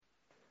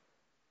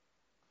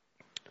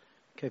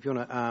Okay, if you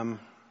want to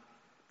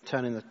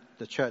turn in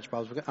the church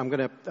Bibles, I'm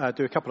going to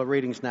do a couple of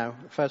readings now.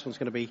 The first one's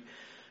going to be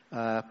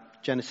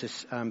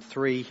Genesis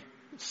 3,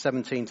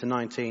 17 to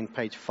 19,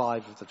 page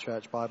 5 of the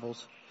church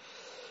Bibles.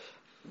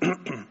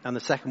 And the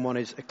second one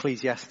is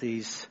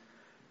Ecclesiastes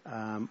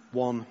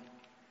 1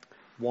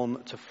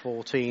 to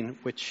 14,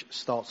 which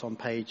starts on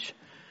page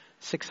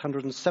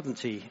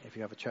 670 if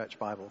you have a church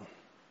Bible.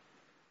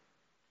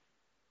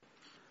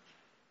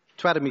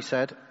 To Adam he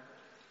said,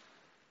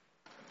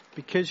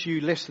 "Because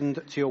you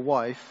listened to your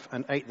wife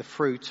and ate the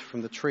fruit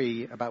from the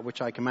tree about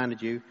which I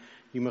commanded you,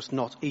 you must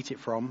not eat it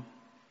from.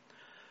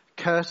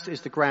 Cursed is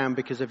the ground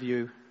because of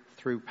you.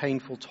 Through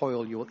painful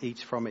toil you will eat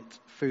from it,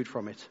 food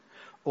from it,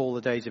 all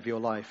the days of your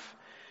life.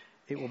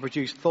 It will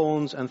produce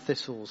thorns and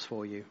thistles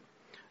for you,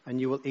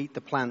 and you will eat the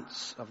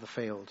plants of the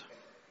field.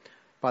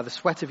 By the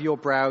sweat of your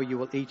brow you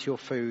will eat your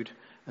food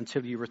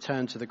until you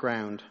return to the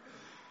ground,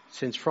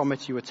 since from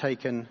it you were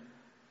taken,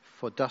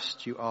 for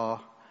dust you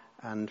are,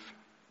 and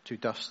to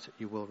dust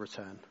you will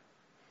return."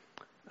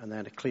 And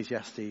then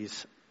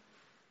Ecclesiastes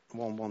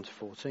 1 to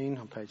 14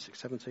 on page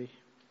 670.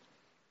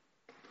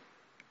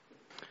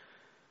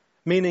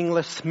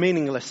 "Meaningless,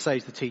 meaningless,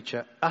 says the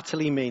teacher,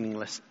 utterly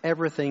meaningless.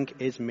 Everything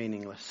is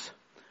meaningless.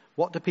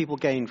 What do people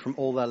gain from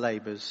all their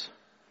labors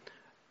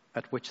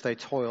at which they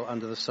toil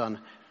under the sun?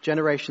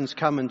 Generations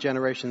come and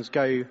generations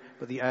go,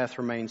 but the earth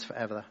remains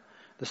forever.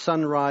 The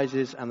sun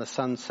rises and the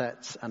sun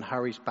sets and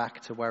hurries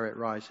back to where it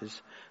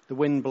rises. The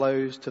wind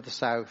blows to the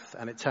south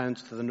and it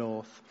turns to the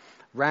north.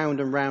 Round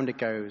and round it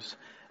goes,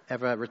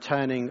 ever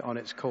returning on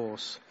its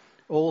course.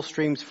 All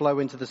streams flow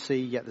into the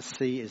sea, yet the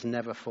sea is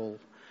never full.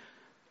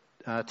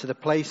 To the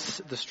place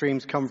the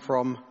streams come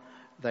from,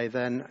 they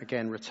then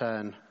again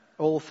return.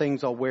 All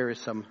things are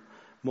wearisome,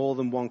 more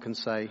than one can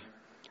say.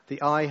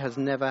 The eye has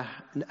never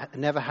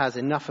has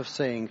enough of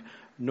seeing,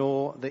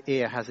 nor the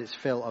ear has its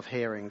fill of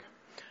hearing.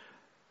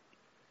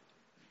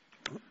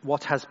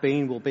 What has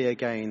been will be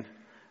again,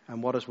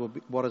 and what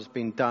has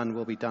been done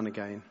will be done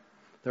again.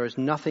 There is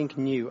nothing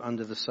new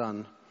under the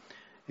sun.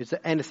 Is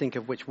there anything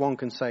of which one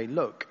can say,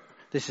 'Look,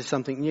 this is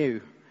something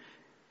new'?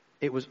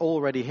 It was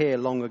already here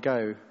long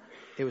ago.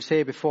 It was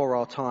here before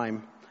our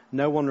time.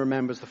 No one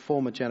remembers the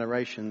former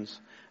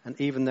generations,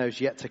 and even those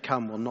yet to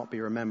come will not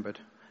be remembered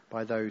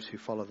by those who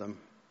follow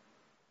them."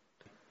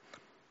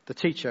 The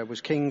teacher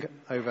was king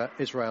over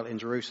Israel in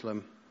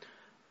Jerusalem.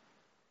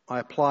 "I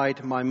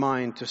applied my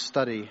mind to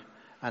study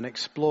and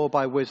explore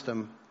by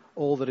wisdom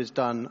all that is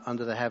done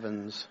under the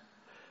heavens.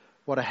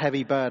 What a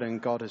heavy burden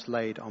God has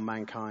laid on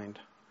mankind.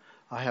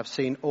 I have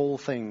seen all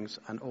things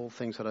and all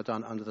things that are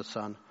done under the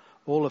sun.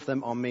 All of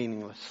them are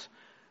meaningless,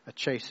 a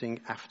chasing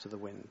after the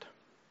wind."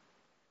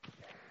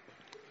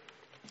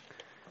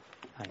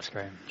 Thanks,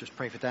 Graham. Just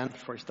pray for Dan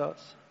before he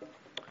starts.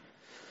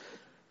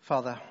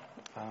 Father,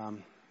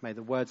 may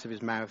the words of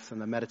his mouth and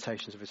the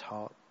meditations of his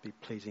heart be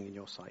pleasing in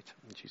your sight.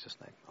 In Jesus'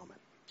 name, amen.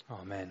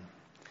 Amen.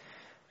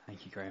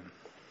 Thank you, Graham.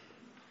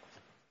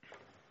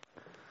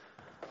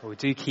 Well,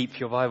 do keep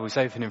your Bibles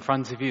open in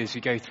front of you as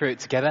we go through it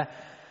together.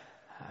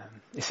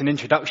 It's an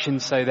introduction,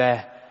 so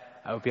there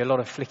will be a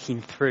lot of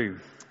flicking through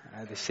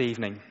this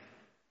evening.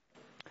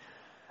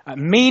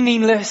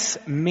 Meaningless,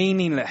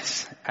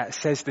 meaningless,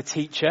 says the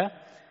teacher.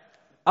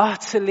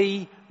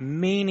 Utterly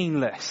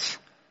meaningless.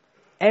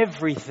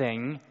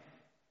 Everything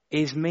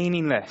is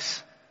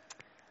meaningless.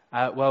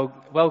 Well,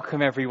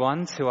 welcome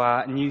everyone to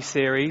our new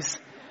series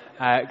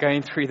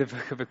going through the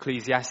book of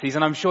Ecclesiastes,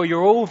 and I'm sure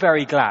you're all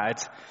very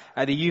glad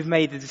that you've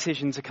made the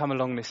decision to come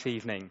along this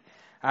evening,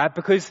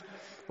 because,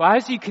 well,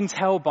 as you can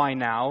tell by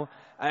now,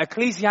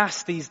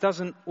 Ecclesiastes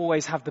doesn't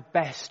always have the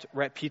best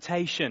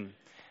reputation.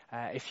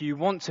 If you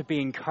want to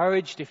be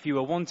encouraged, if you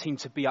are wanting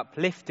to be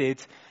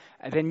uplifted,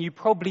 then you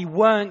probably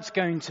weren't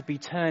going to be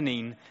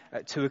turning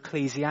to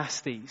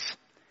Ecclesiastes.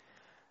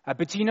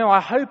 But do you know, I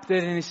hope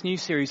that in this new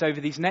series,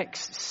 over these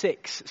next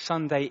 6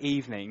 Sunday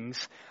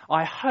evenings,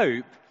 I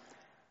hope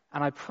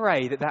and I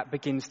pray that that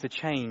begins to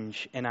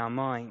change in our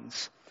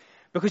minds.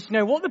 Because you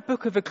know, what the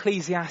book of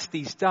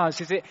Ecclesiastes does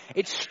is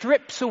it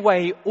strips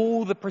away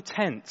all the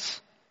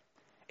pretense.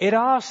 It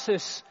asks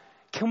us,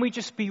 can we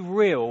just be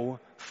real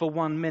for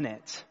 1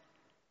 minute?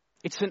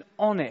 It's an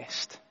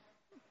honest,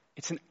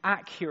 it's an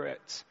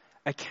accurate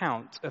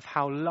account of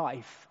how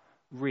life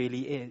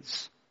really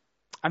is.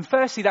 And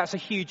firstly, that's a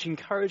huge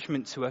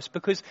encouragement to us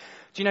because,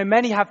 do you know,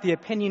 many have the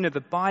opinion of the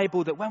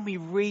Bible that when we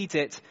read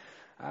it,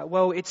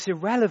 well, it's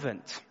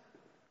irrelevant.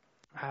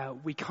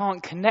 We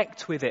can't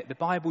connect with it. The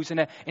Bible's in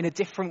a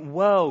different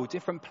world,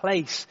 different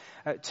place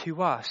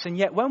to us. And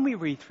yet when we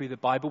read through the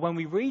Bible, when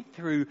we read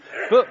through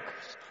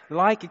books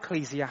like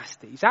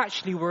Ecclesiastes,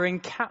 actually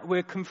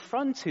we're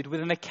confronted with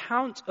an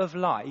account of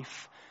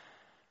life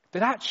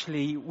that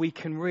actually we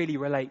can really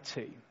relate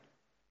to,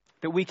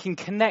 that we can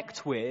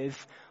connect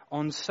with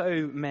on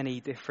so many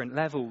different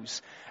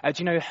levels. Do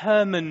you know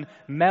Herman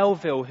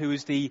Melville, who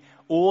is the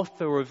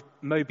author of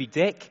Moby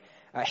Dick,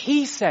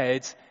 he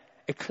said,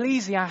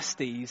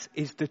 Ecclesiastes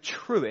is the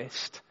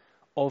truest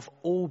of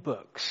all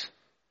books.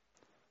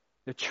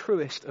 The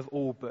truest of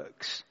all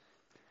books.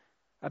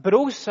 But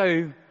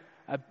also,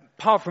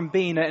 apart from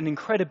being an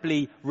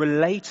incredibly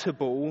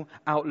relatable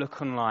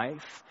outlook on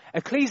life,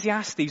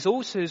 Ecclesiastes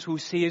also, as we'll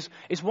see,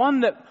 is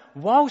one that,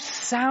 while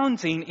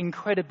sounding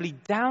incredibly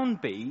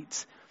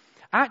downbeat,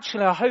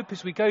 actually, I hope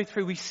as we go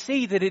through, we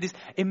see that it is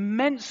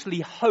immensely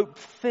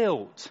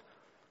hope-filled.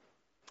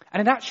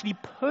 And it actually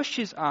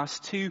pushes us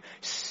to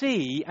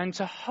see and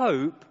to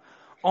hope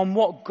on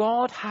what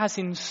God has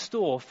in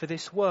store for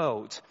this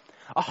world.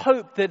 A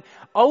hope that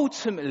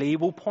ultimately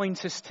will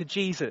point us to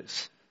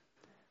Jesus,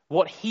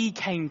 what he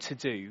came to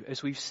do,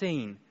 as we've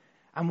seen,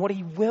 and what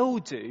he will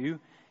do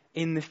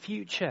in the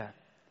future.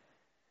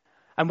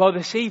 And while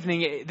this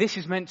evening, this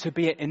is meant to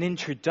be an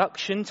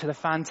introduction to the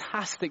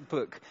fantastic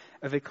book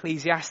of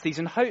Ecclesiastes,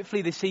 and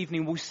hopefully this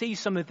evening we'll see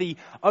some of the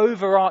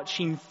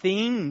overarching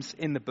themes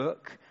in the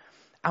book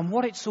and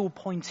what it's all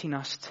pointing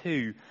us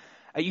to.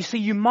 You see,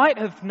 you might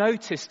have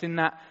noticed in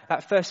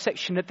that first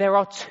section that there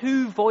are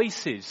two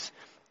voices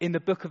in the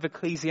book of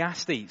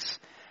Ecclesiastes.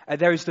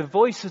 There is the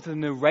voice of the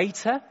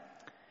narrator,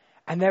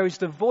 and there is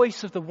the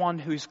voice of the one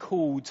who is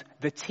called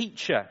the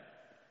teacher.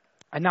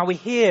 And now we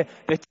hear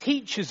the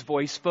teacher's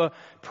voice for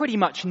pretty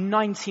much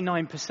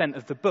 99%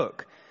 of the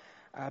book.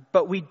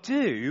 But we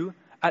do,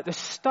 at the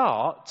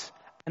start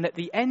and at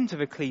the end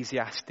of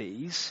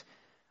Ecclesiastes,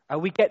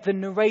 we get the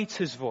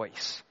narrator's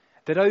voice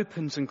that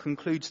opens and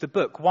concludes the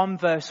book. 1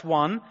 verse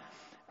 1,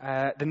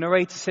 the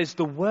narrator says,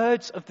 "The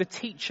words of the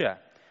teacher,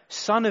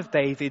 son of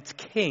David,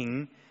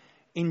 king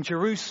in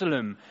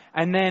Jerusalem."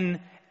 And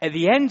then at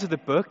the end of the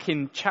book,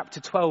 in chapter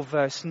 12,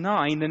 verse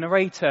 9, the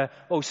narrator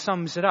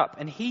sums it up.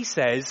 And he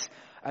says,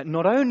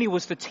 not only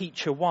was the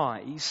teacher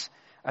wise,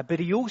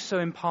 but he also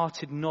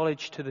imparted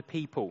knowledge to the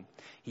people.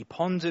 He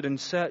pondered and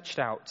searched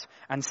out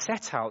and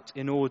set out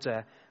in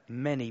order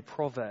many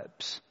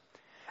proverbs.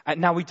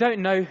 Now, we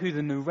don't know who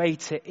the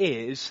narrator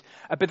is,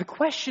 but the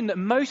question that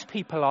most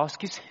people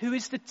ask is, who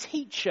is the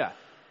teacher?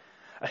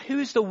 Who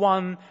is the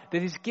one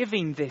that is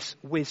giving this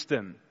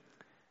wisdom?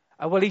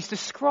 Well, he's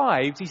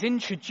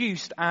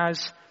introduced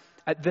as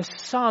the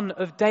son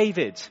of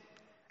David,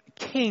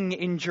 king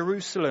in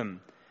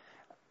Jerusalem.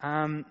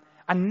 And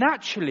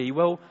naturally,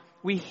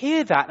 we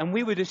hear that and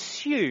we would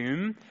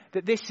assume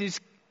that this is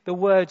the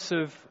words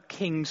of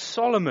King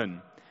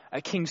Solomon.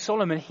 King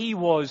Solomon, he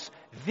was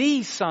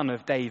the son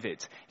of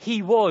David.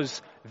 He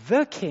was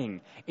the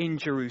king in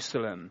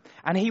Jerusalem.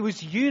 And he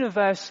was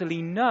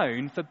universally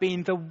known for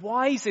being the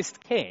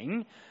wisest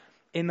king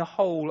in the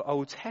whole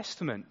Old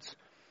Testament.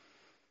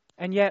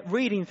 And yet,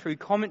 reading through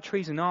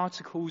commentaries and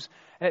articles,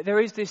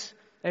 there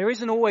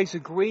isn't always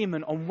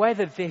agreement on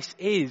whether this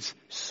is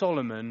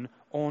Solomon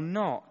or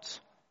not.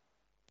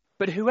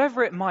 But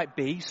whoever it might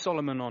be,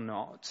 Solomon or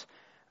not,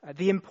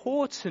 the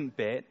important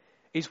bit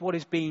is what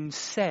is being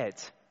said.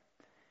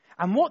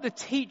 And what the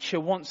teacher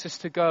wants us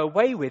to go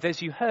away with,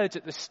 as you heard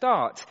at the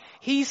start,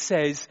 he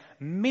says,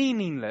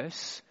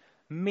 meaningless,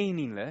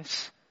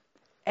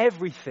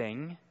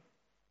 everything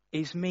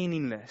is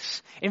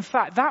meaningless. In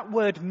fact, that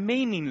word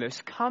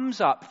meaningless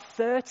comes up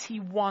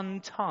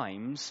 31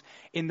 times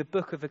in the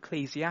book of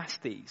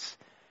Ecclesiastes.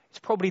 It's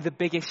probably the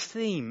biggest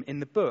theme in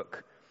the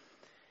book.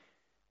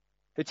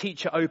 The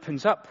teacher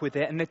opens up with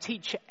it and the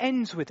teacher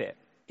ends with it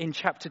in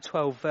chapter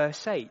 12,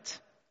 verse 8.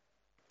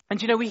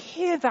 And we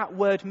hear that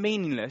word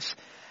meaningless,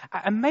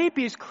 and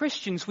maybe as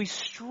Christians we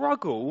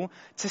struggle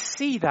to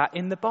see that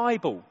in the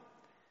Bible.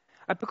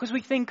 Because we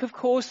think, of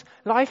course,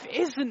 life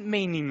isn't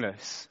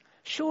meaningless.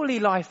 Surely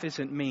life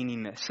isn't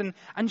meaningless.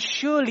 And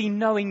surely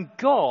knowing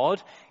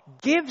God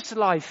gives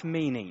life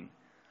meaning.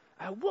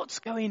 What's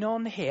going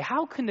on here?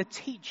 How can the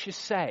teacher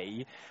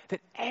say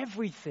that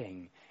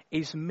everything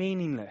is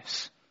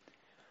meaningless?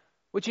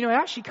 Well, it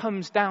actually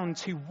comes down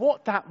to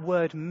what that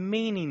word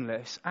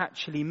meaningless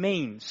actually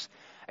means.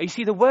 You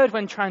see, the word,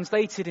 when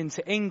translated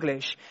into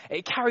English,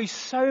 it carries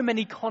so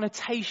many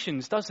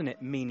connotations, doesn't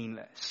it?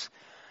 Meaningless.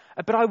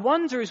 But I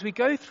wonder, as we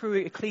go through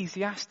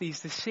Ecclesiastes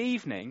this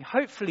evening,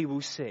 hopefully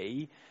we'll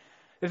see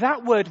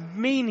that word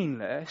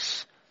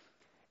meaningless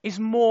is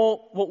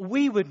more what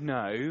we would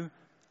know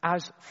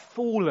as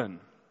fallen.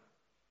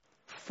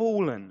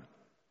 Fallen.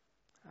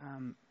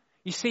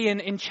 You see,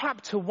 in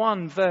chapter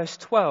 1, verse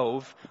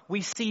 12,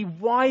 we see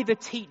why the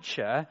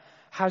teacher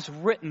has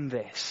written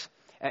this.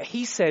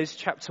 He says,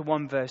 chapter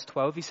 1, verse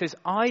 12, he says,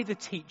 "I, the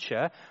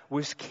teacher,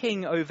 was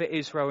king over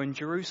Israel and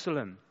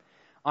Jerusalem.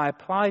 I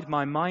applied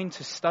my mind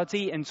to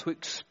study and to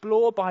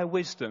explore by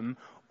wisdom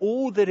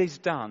all that is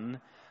done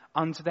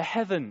under the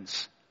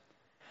heavens."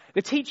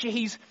 The teacher,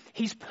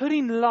 he's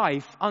putting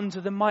life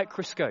under the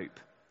microscope.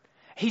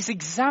 He's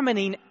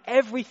examining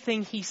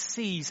everything he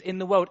sees in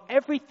the world,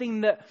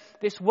 everything that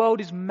this world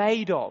is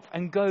made of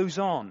and goes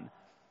on.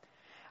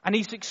 And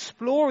he's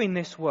exploring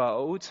this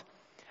world.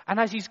 And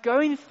as he's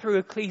going through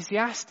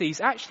Ecclesiastes,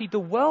 actually the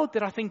world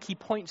that I think he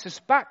points us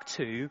back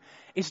to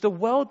is the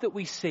world that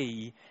we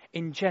see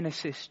in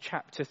Genesis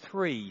chapter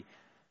 3.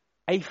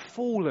 A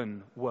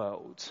fallen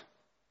world,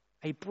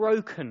 a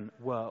broken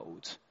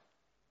world,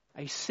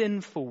 a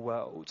sinful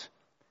world.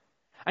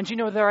 And you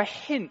know, there are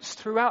hints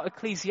throughout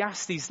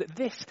Ecclesiastes that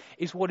this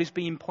is what is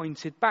being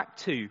pointed back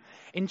to.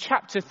 In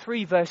chapter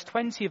 3, verse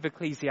 20 of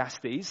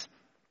Ecclesiastes,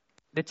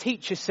 the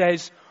teacher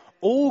says,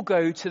 all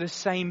go to the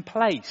same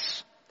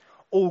place.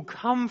 All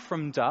come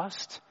from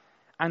dust,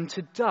 and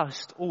to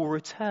dust all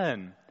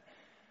return.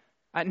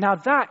 Now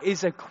that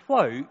is a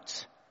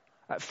quote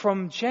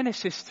from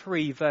Genesis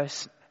 3,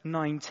 verse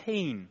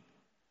 19.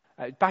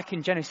 Back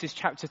in Genesis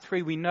chapter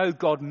 3, we know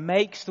God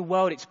makes the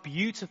world. It's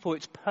beautiful,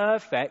 it's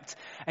perfect.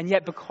 And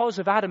yet because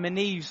of Adam and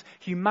Eve's,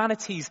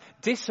 humanity's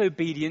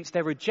disobedience,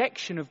 their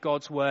rejection of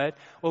God's word,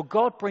 well,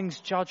 God brings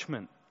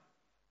judgment.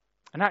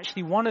 And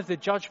actually one of the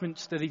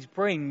judgments that he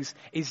brings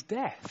is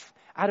death.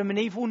 Adam and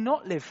Eve will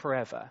not live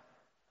forever.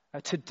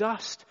 To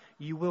dust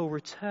you will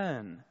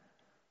return.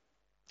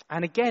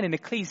 And again in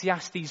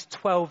Ecclesiastes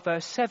 12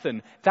 verse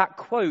 7, that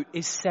quote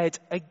is said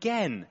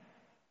again.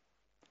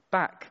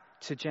 Back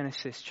to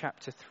Genesis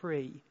chapter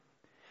 3.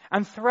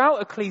 And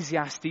throughout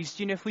Ecclesiastes,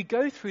 you know, if we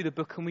go through the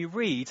book and we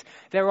read,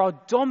 there are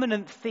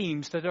dominant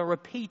themes that are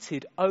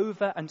repeated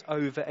over and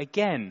over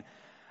again.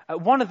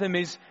 One of them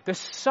is the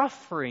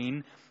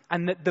suffering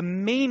and the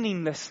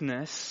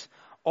meaninglessness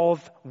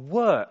of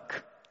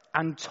work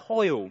and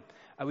toil.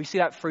 We see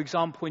that, for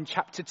example, in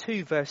chapter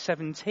 2, verse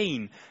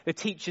 17. The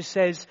teacher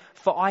says,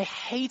 "For I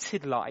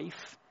hated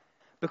life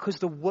because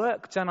the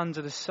work done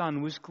under the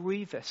sun was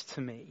grievous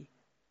to me."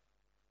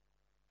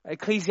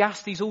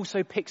 Ecclesiastes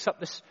also picks up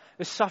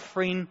the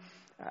suffering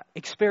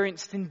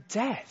experienced in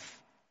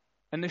death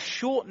and the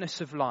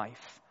shortness of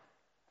life.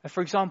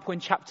 For example,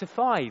 in chapter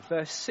 5,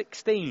 verse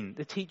 16,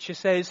 the teacher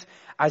says,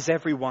 "As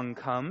everyone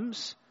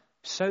comes,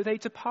 so they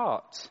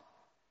depart.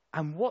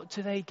 And what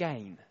do they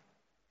gain?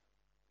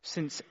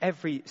 Since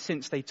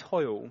they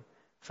toil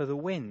for the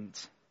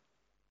wind."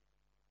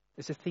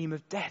 There's a theme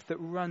of death that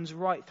runs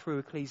right through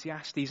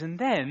Ecclesiastes. And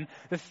then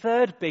the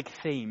third big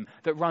theme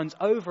that runs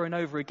over and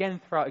over again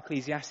throughout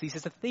Ecclesiastes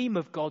is the theme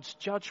of God's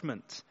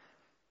judgment.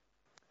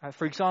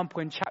 For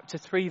example, in chapter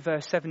 3,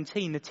 verse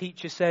 17, the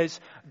teacher says,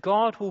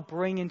 "God will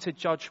bring into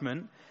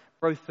judgment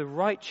both the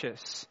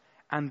righteous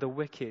and the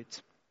wicked.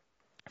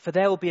 For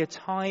there will be a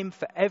time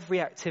for every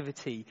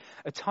activity,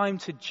 a time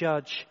to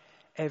judge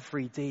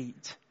every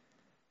deed."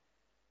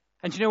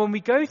 And you know, when we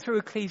go through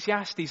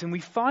Ecclesiastes and we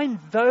find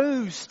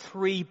those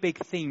three big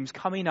themes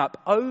coming up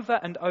over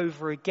and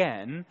over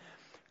again,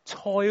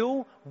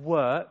 toil,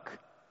 work,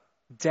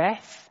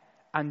 death,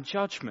 and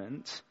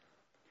judgment,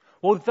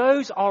 well,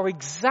 those are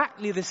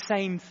exactly the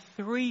same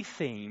three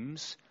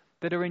themes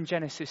that are in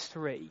Genesis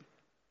 3.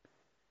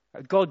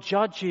 God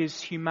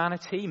judges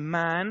humanity,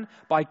 man,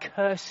 by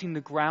cursing the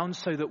ground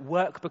so that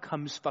work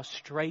becomes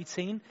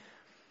frustrating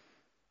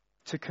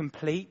to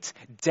complete.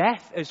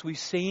 Death, as we've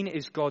seen,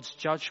 is God's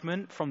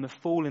judgment from the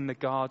fall in the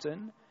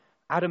garden.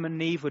 Adam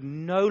and Eve would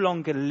no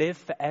longer live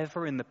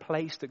forever in the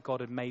place that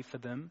God had made for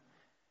them.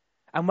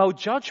 And while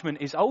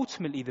judgment is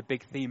ultimately the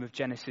big theme of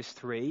Genesis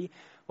 3,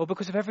 well,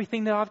 because of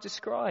everything that I've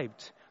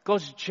described,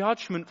 God's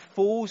judgment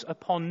falls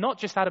upon not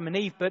just Adam and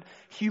Eve, but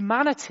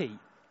humanity.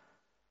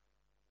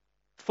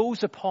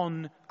 Falls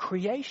upon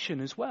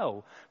creation as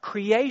well.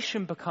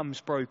 Creation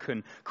becomes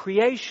broken.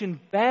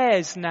 Creation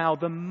bears now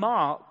the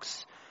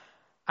marks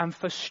and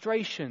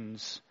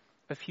frustrations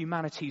of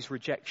humanity's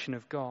rejection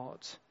of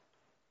God.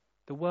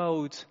 The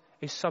world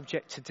is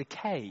subject to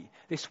decay.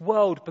 This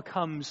world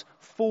becomes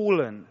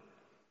fallen.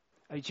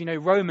 Do you know,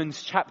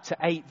 Romans chapter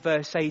 8,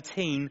 verse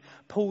 18,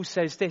 Paul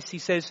says this. He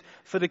says,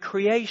 "For the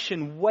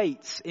creation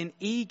waits in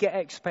eager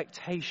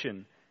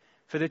expectation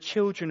for the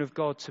children of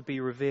God to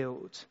be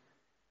revealed.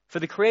 For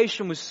the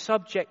creation was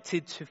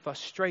subjected to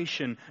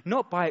frustration,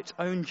 not by its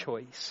own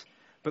choice,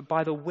 but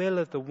by the will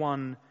of the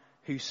one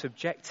who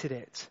subjected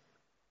it."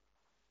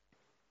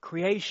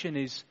 Creation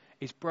is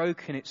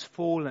broken, it's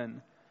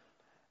fallen.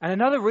 And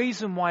another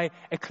reason why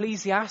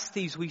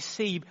Ecclesiastes, we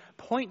see,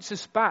 points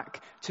us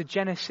back to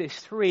Genesis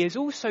 3 is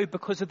also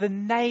because of the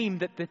name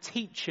that the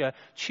teacher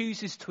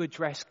chooses to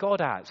address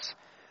God as.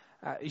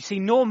 You see,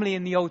 normally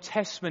in the Old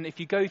Testament, if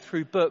you go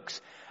through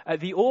books,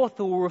 the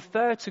author will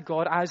refer to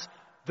God as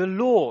the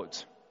Lord,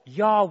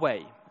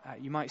 Yahweh.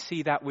 You might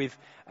see that with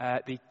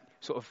the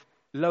sort of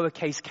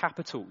lowercase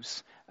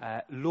capitals,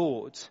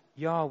 Lord,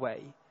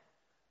 Yahweh.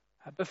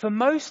 But for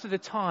most of the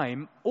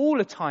time, all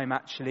the time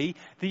actually,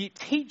 the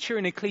teacher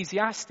in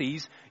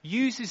Ecclesiastes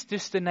uses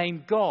just the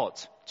name God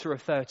to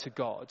refer to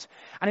God.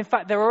 And in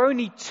fact, there are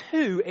only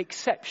two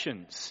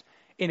exceptions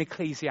in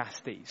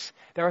Ecclesiastes.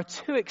 There are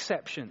two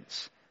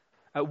exceptions.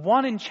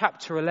 One in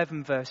chapter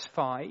 11 verse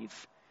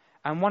 5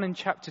 and one in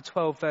chapter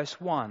 12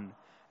 verse 1.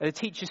 The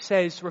teacher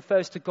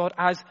refers to God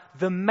as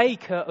the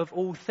maker of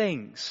all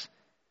things.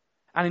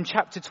 And in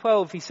chapter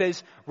 12 he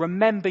says,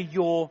 "Remember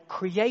your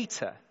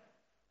creator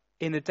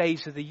in the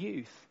days of the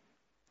youth."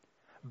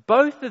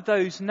 Both of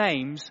those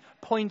names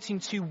pointing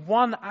to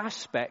one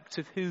aspect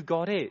of who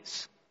God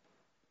is.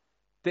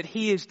 That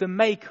he is the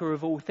maker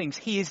of all things.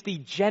 He is the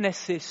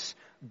Genesis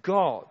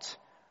God.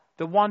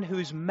 The one who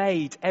has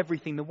made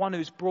everything. The one who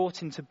has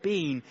brought into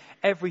being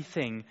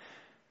everything.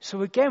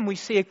 So again, we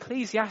see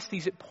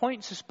Ecclesiastes, it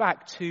points us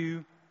back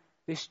to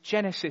this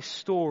Genesis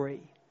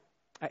story,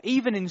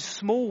 even in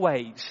small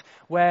ways,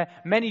 where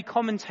many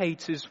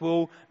commentators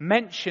will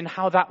mention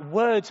how that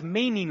word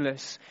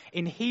meaningless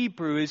in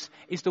Hebrew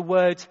is the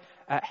word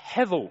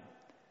hevel,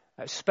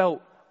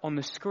 spelt on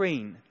the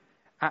screen.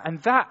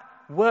 And that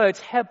word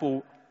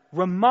hevel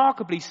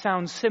remarkably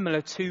sounds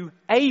similar to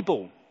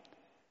Abel,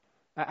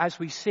 as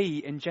we see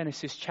in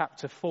Genesis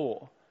chapter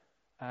 4,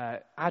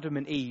 Adam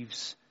and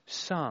Eve's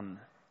son.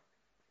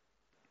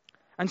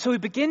 And so we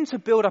begin to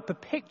build up a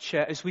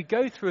picture as we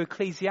go through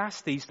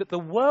Ecclesiastes that the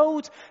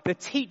world the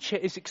teacher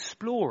is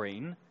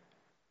exploring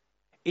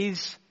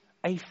is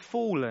a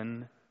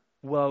fallen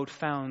world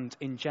found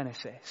in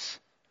Genesis.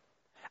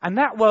 And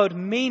that word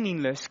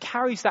meaningless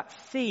carries that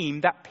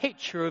theme, that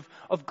picture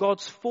of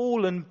God's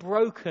fallen,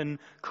 broken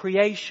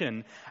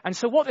creation. And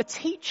so what the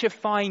teacher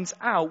finds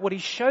out, what he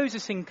shows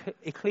us in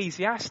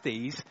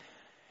Ecclesiastes,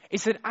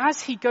 is that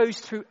as he goes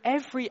through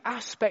every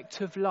aspect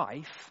of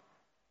life,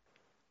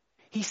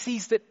 he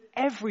sees that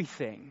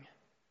everything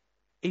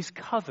is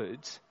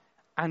covered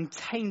and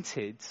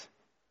tainted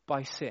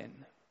by sin.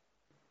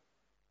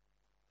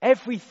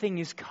 Everything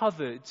is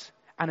covered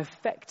and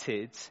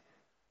affected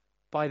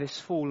by this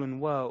fallen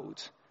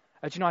world.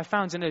 I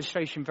found an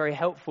illustration very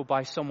helpful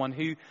by someone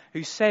who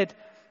said,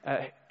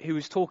 who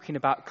was talking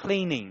about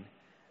cleaning.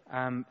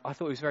 I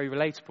thought it was very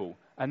relatable.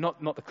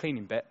 Not the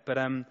cleaning bit, but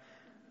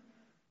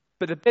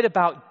the bit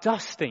about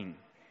dusting.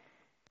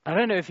 I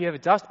don't know if you ever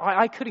dust.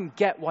 I couldn't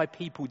get why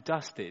people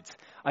dusted.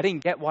 I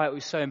didn't get why it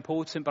was so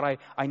important, but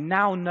I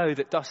now know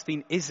that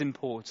dusting is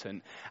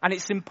important. And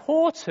it's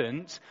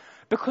important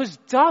because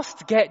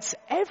dust gets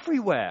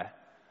everywhere.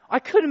 I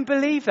couldn't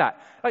believe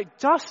that. Like,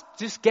 dust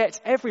just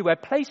gets everywhere.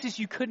 Places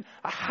you couldn't.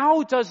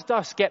 How does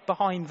dust get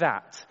behind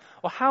that?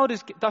 Or how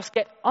does dust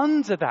get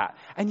under that?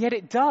 And yet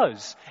it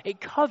does. It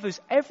covers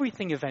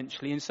everything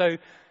eventually. And so,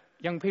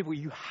 young people,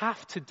 you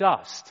have to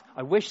dust.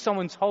 I wish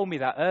someone told me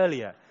that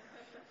earlier.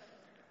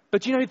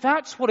 But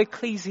that's what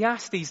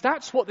Ecclesiastes,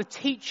 that's what the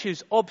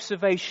teacher's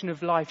observation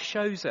of life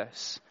shows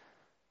us.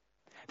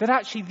 That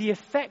actually the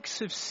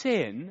effects of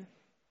sin,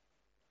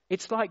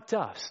 it's like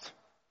dust.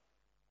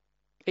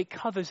 It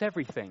covers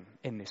everything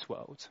in this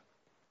world.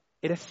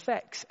 It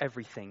affects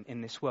everything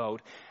in this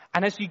world.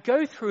 And as you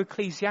go through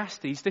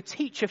Ecclesiastes, the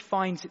teacher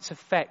finds its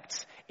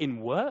effects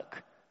in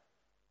work,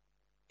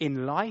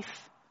 in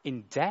life,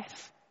 in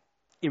death,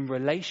 in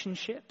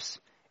relationships,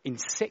 in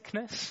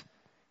sickness,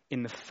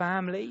 in the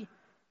family,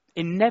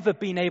 in never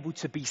being able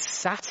to be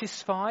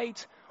satisfied,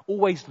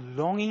 always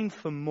longing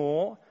for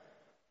more.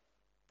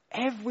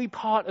 Every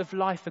part of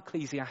life,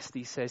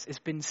 Ecclesiastes says, has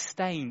been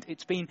stained.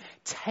 It's been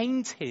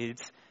tainted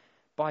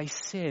by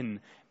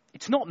sin.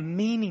 It's not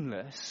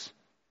meaningless.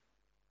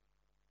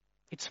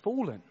 It's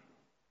fallen.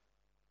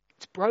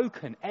 It's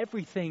broken.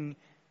 Everything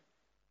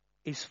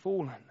is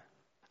fallen.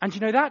 And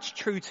that's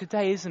true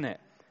today, isn't it?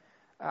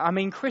 I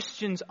mean,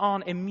 Christians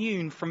aren't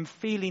immune from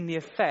feeling the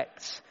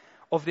effects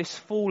of this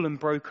fallen,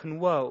 broken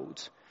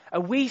world.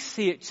 We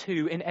see it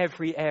too in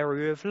every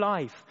area of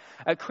life.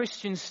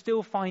 Christians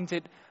still find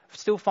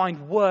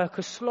work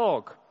a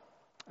slog.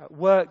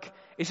 Work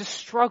is a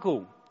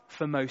struggle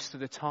for most of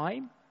the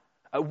time.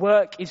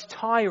 Work is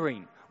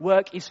tiring.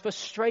 Work is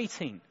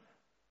frustrating.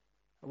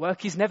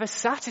 Work is never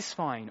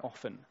satisfying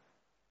often.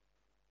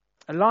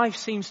 Life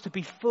seems to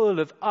be full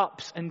of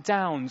ups and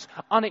downs,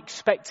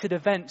 unexpected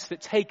events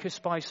that take us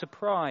by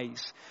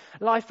surprise.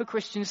 Life for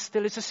Christians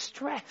still is a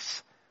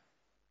stress.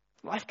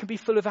 Life can be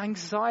full of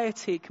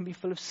anxiety. It can be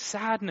full of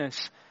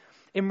sadness.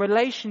 In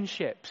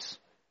relationships,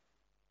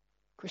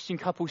 Christian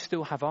couples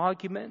still have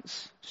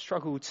arguments,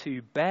 struggle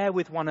to bear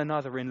with one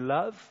another in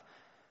love.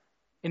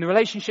 In the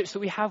relationships that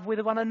we have with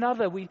one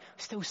another, we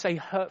still say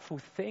hurtful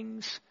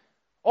things,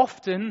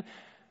 often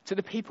to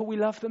the people we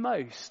love the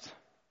most.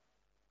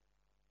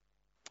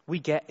 We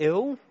get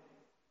ill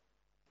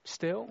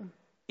still.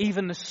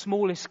 Even the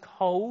smallest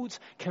cold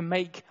can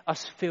make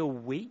us feel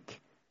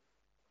weak.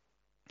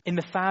 In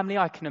the family,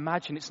 I can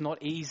imagine it's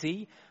not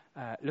easy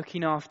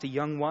looking after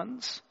young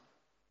ones.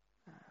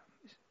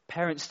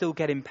 Parents still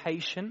get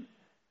impatient.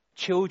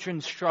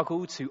 Children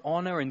struggle to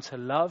honor and to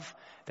love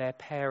their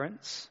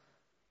parents.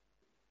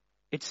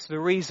 It's the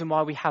reason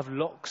why we have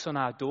locks on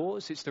our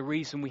doors. It's the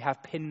reason we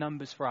have PIN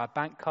numbers for our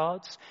bank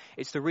cards.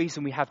 It's the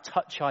reason we have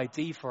Touch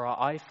ID for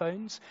our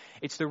iPhones.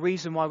 It's the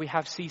reason why we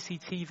have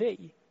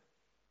CCTV.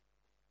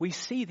 We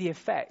see the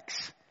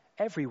effects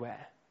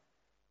everywhere.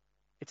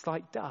 It's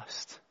like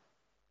dust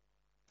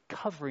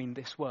covering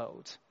this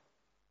world.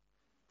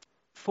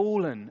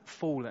 Fallen.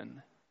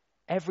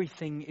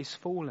 Everything is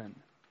fallen.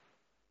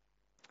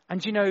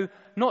 And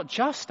not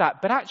just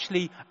that, but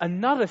actually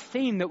another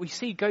theme that we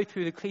see go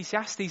through the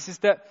Ecclesiastes is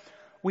that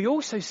we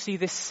also see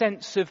this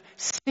sense of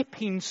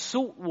sipping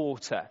salt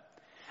water.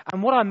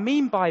 And what I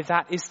mean by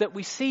that is that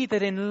we see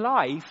that in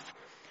life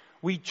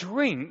we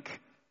drink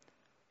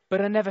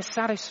but are never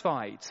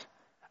satisfied.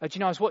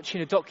 I was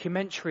watching a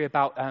documentary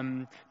about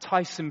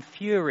Tyson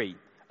Fury,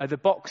 the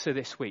boxer,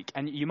 this week.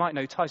 And you might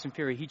know Tyson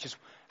Fury, he just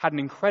had an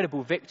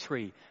incredible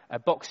victory, a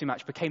boxing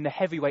match, became the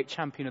heavyweight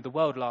champion of the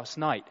world last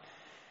night.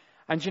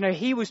 And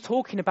he was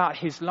talking about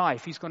his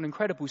life. He's got an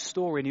incredible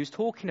story, and he was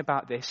talking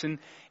about this, and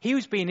he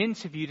was being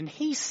interviewed, and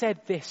he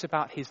said this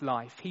about his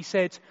life. He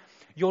said,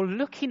 "You're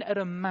looking at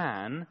a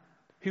man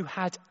who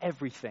had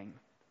everything.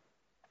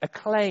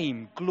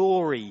 Acclaim,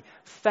 glory,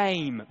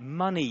 fame,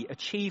 money,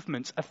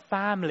 achievements, a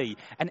family,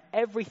 and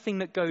everything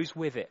that goes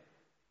with it.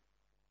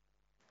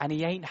 And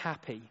he ain't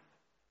happy."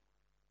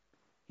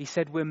 He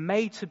said, "We're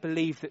made to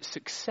believe that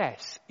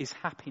success is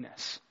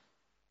happiness."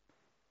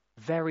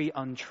 Very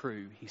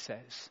untrue, he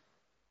says.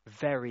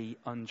 Very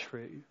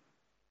untrue.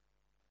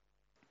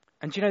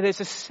 And there's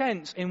a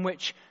sense in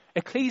which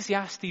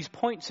Ecclesiastes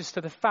points us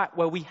to the fact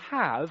where we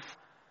have,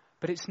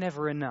 but it's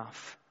never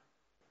enough.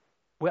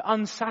 We're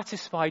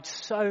unsatisfied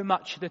so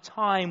much of the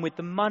time with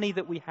the money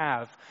that we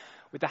have,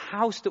 with the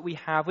house that we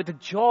have, with the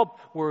job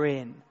we're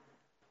in.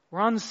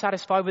 We're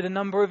unsatisfied with the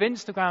number of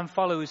Instagram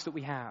followers that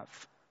we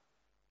have.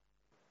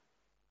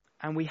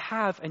 And we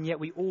have, and yet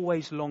we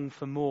always long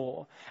for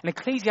more. And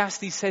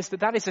Ecclesiastes says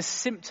that is a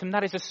symptom,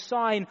 that is a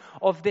sign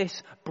of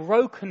this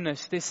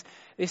brokenness,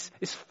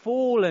 this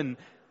fallen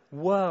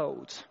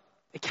world.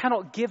 It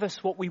cannot give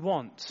us what we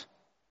want.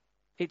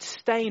 Its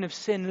stain of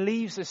sin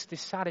leaves us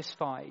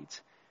dissatisfied,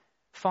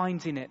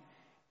 finding it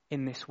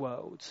in this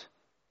world.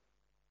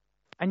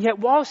 And yet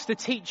whilst the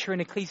teacher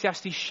in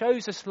Ecclesiastes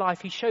shows us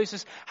life, he shows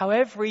us how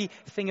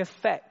everything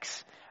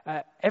affects,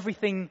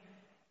 everything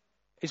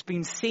is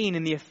being seen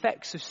in the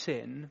effects of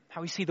sin,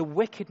 how we see the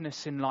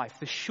wickedness in life,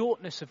 the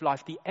shortness of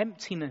life, the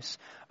emptiness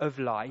of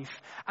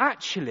life.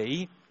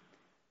 Actually,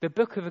 the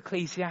book of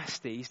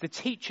Ecclesiastes, the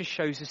teacher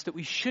shows us that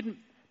we shouldn't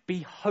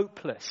be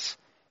hopeless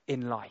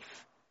in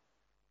life.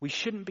 We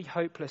shouldn't be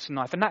hopeless in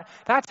life. And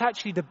that's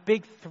actually the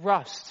big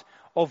thrust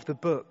of the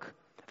book.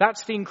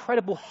 That's the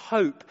incredible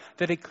hope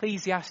that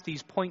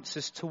Ecclesiastes points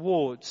us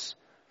towards.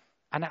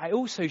 And it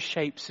also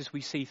shapes, as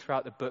we see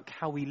throughout the book,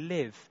 how we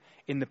live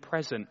in the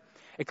present.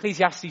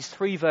 Ecclesiastes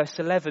 3 verse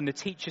 11, the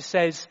teacher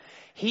says,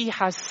 "He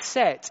has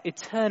set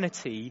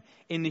eternity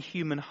in the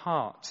human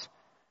heart,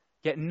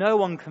 yet no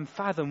one can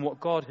fathom what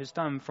God has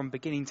done from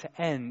beginning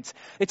to end."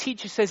 The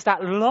teacher says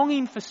that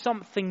longing for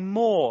something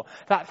more,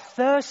 that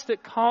thirst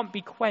that can't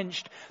be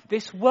quenched,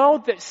 this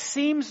world that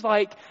seems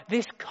like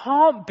this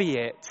can't be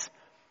it.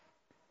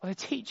 Well, the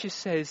teacher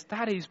says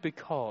that is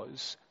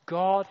because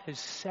God has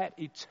set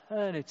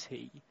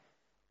eternity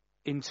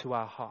into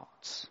our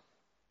hearts.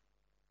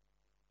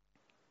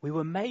 We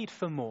were made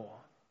for more.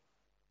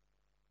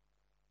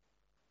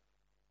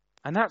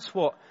 And that's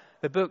what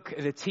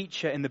the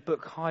teacher in the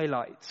book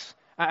highlights.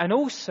 And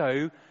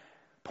also,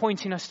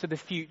 pointing us to the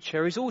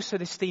future is also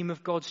this theme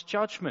of God's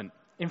judgment.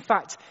 In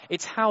fact,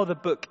 it's how the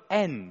book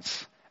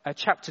ends.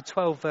 Chapter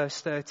 12,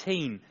 verse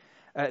 13.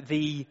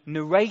 The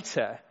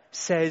narrator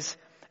says,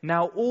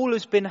 "Now all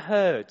has been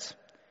heard.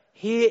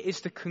 Here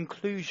is the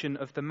conclusion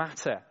of the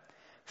matter.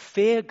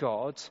 Fear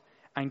God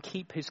and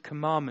keep his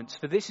commandments,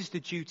 for this is the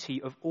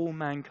duty of all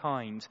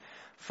mankind.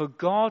 For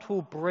God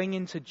will bring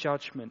into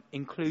judgment,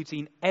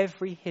 including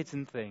every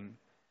hidden thing,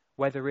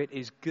 whether it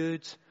is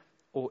good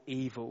or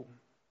evil."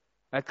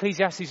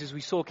 Ecclesiastes, as we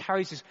saw,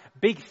 carries this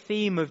big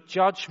theme of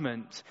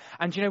judgment.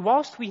 And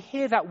whilst we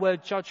hear that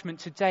word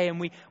judgment today and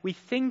we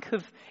think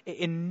of it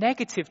in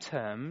negative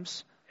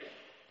terms,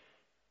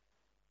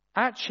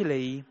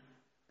 actually,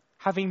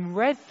 having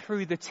read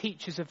through the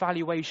teacher's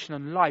evaluation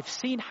on life,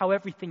 seen how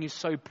everything is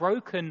so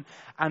broken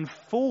and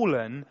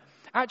fallen,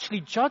 actually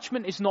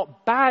judgment is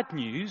not bad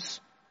news,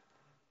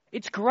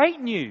 it's great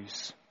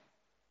news.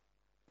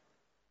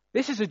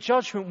 This is a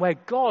judgment where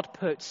God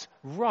puts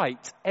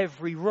right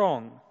every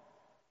wrong.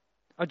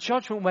 A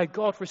judgment where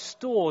God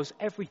restores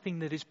everything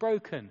that is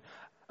broken.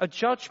 A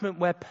judgment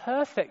where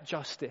perfect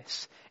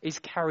justice is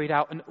carried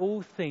out and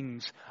all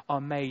things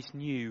are made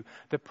new.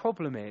 The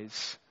problem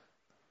is,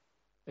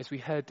 as we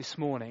heard this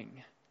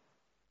morning,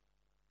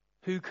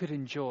 who could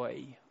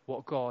enjoy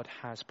what God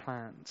has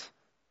planned?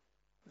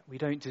 We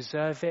don't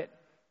deserve it.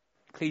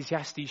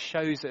 Ecclesiastes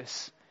shows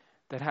us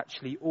that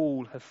actually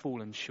all have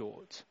fallen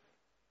short.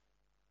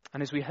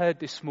 And as we heard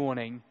this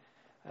morning,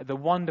 the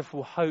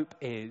wonderful hope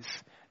is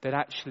that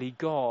actually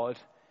God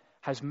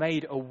has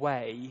made a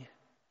way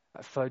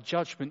for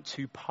judgment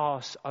to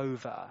pass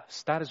over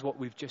us. That is what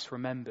we've just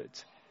remembered.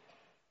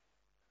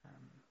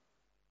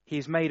 He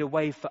has made a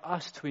way for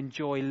us to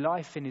enjoy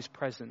life in his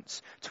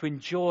presence, to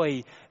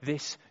enjoy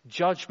this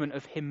judgment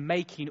of him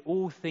making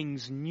all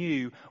things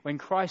new when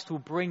Christ will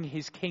bring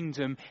his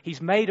kingdom.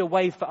 He's made a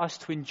way for us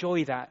to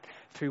enjoy that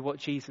through what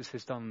Jesus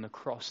has done on the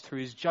cross, through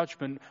his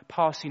judgment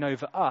passing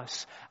over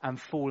us and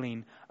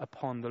falling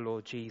upon the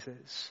Lord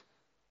Jesus,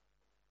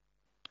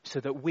 so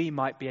that we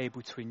might be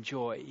able to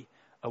enjoy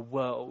a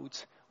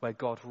world where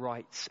God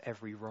rights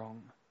every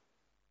wrong.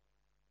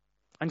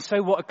 And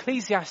so what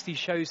Ecclesiastes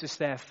shows us,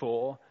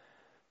 therefore,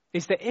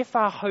 is that if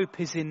our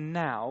hope is in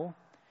now,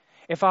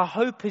 if our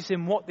hope is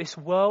in what this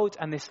world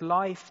and this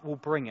life will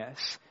bring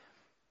us,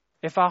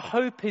 If our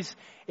hope is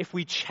if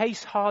we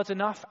chase hard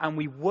enough and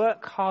we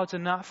work hard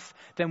enough,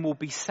 then we'll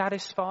be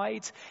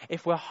satisfied.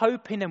 If we're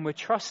hoping and we're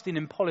trusting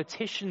in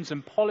politicians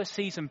and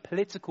policies and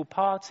political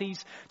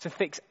parties to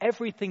fix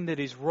everything that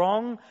is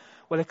wrong,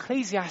 well,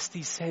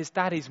 Ecclesiastes says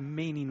that is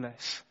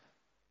meaningless.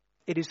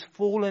 It is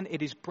fallen,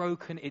 it is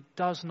broken, it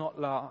does not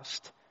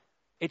last.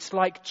 It's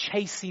like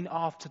chasing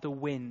after the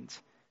wind.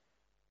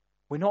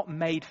 We're not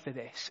made for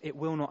this. It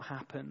will not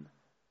happen.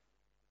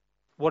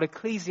 What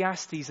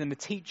Ecclesiastes and the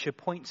teacher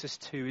points us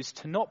to is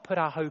to not put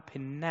our hope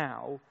in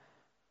now,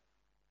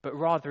 but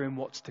rather in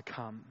what's to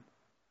come.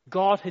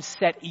 God has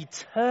set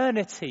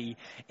eternity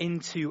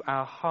into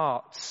our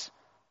hearts.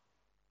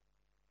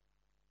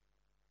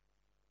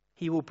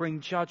 He will bring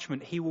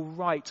judgment. He will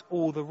right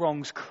all the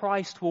wrongs.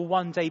 Christ will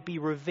one day be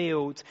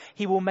revealed.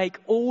 He will make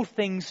all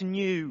things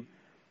new.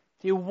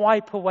 He'll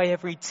wipe away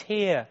every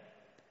tear.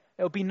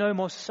 There will be no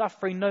more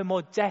suffering, no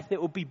more death.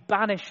 It will be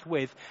banished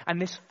with,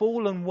 and this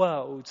fallen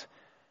world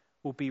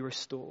will be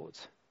restored.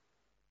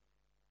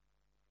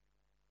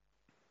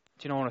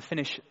 Do you know, I want to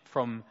finish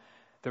from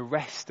the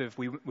rest of,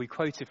 we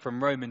quoted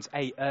from Romans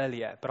 8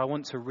 earlier, but I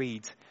want to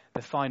read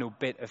the final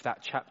bit of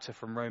that chapter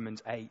from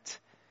Romans 8.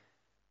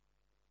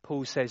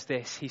 Paul says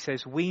this, he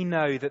says, "We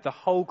know that the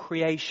whole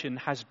creation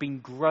has been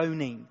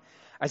groaning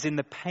as in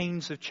the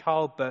pains of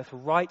childbirth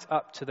right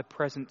up to the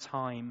present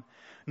time.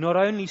 Not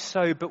only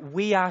so, but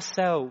we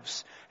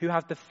ourselves, who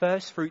have the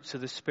first fruits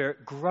of the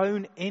Spirit,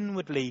 groan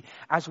inwardly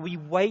as we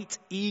wait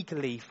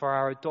eagerly for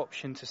our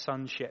adoption to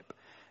sonship,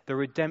 the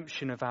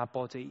redemption of our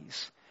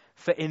bodies.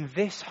 For in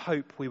this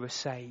hope we were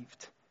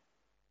saved.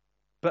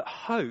 But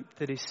hope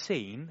that is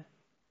seen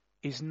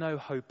is no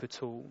hope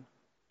at all.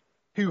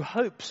 Who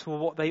hopes for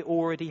what they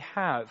already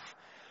have?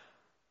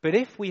 But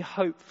if we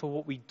hope for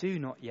what we do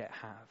not yet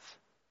have,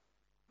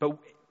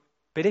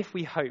 but if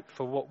we hope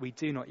for what we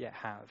do not yet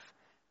have,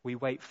 we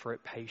wait for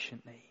it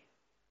patiently.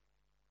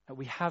 That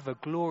we have a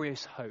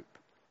glorious hope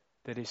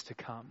that is to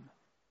come.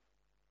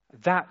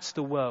 That's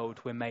the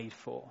world we're made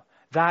for.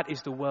 That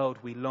is the world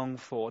we long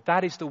for.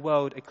 That is the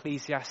world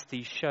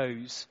Ecclesiastes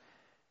shows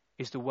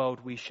is the world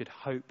we should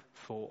hope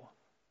for.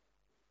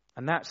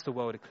 And that's the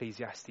world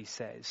Ecclesiastes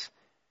says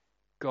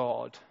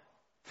God,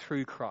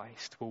 through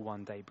Christ, will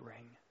one day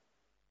bring.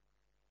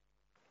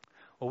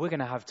 Well, we're going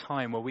to have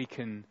time where we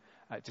can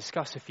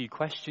discuss a few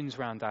questions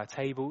around our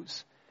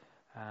tables.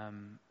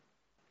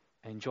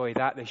 Enjoy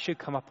that. They should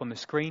come up on the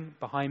screen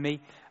behind me.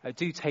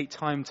 Do take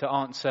time to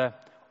answer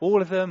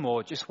all of them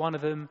or just one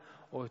of them,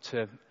 or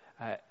to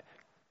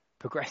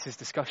progress as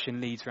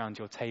discussion leads around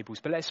your tables.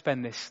 But let's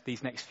spend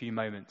these next few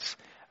moments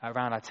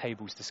around our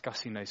tables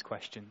discussing those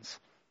questions.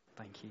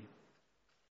 Thank you.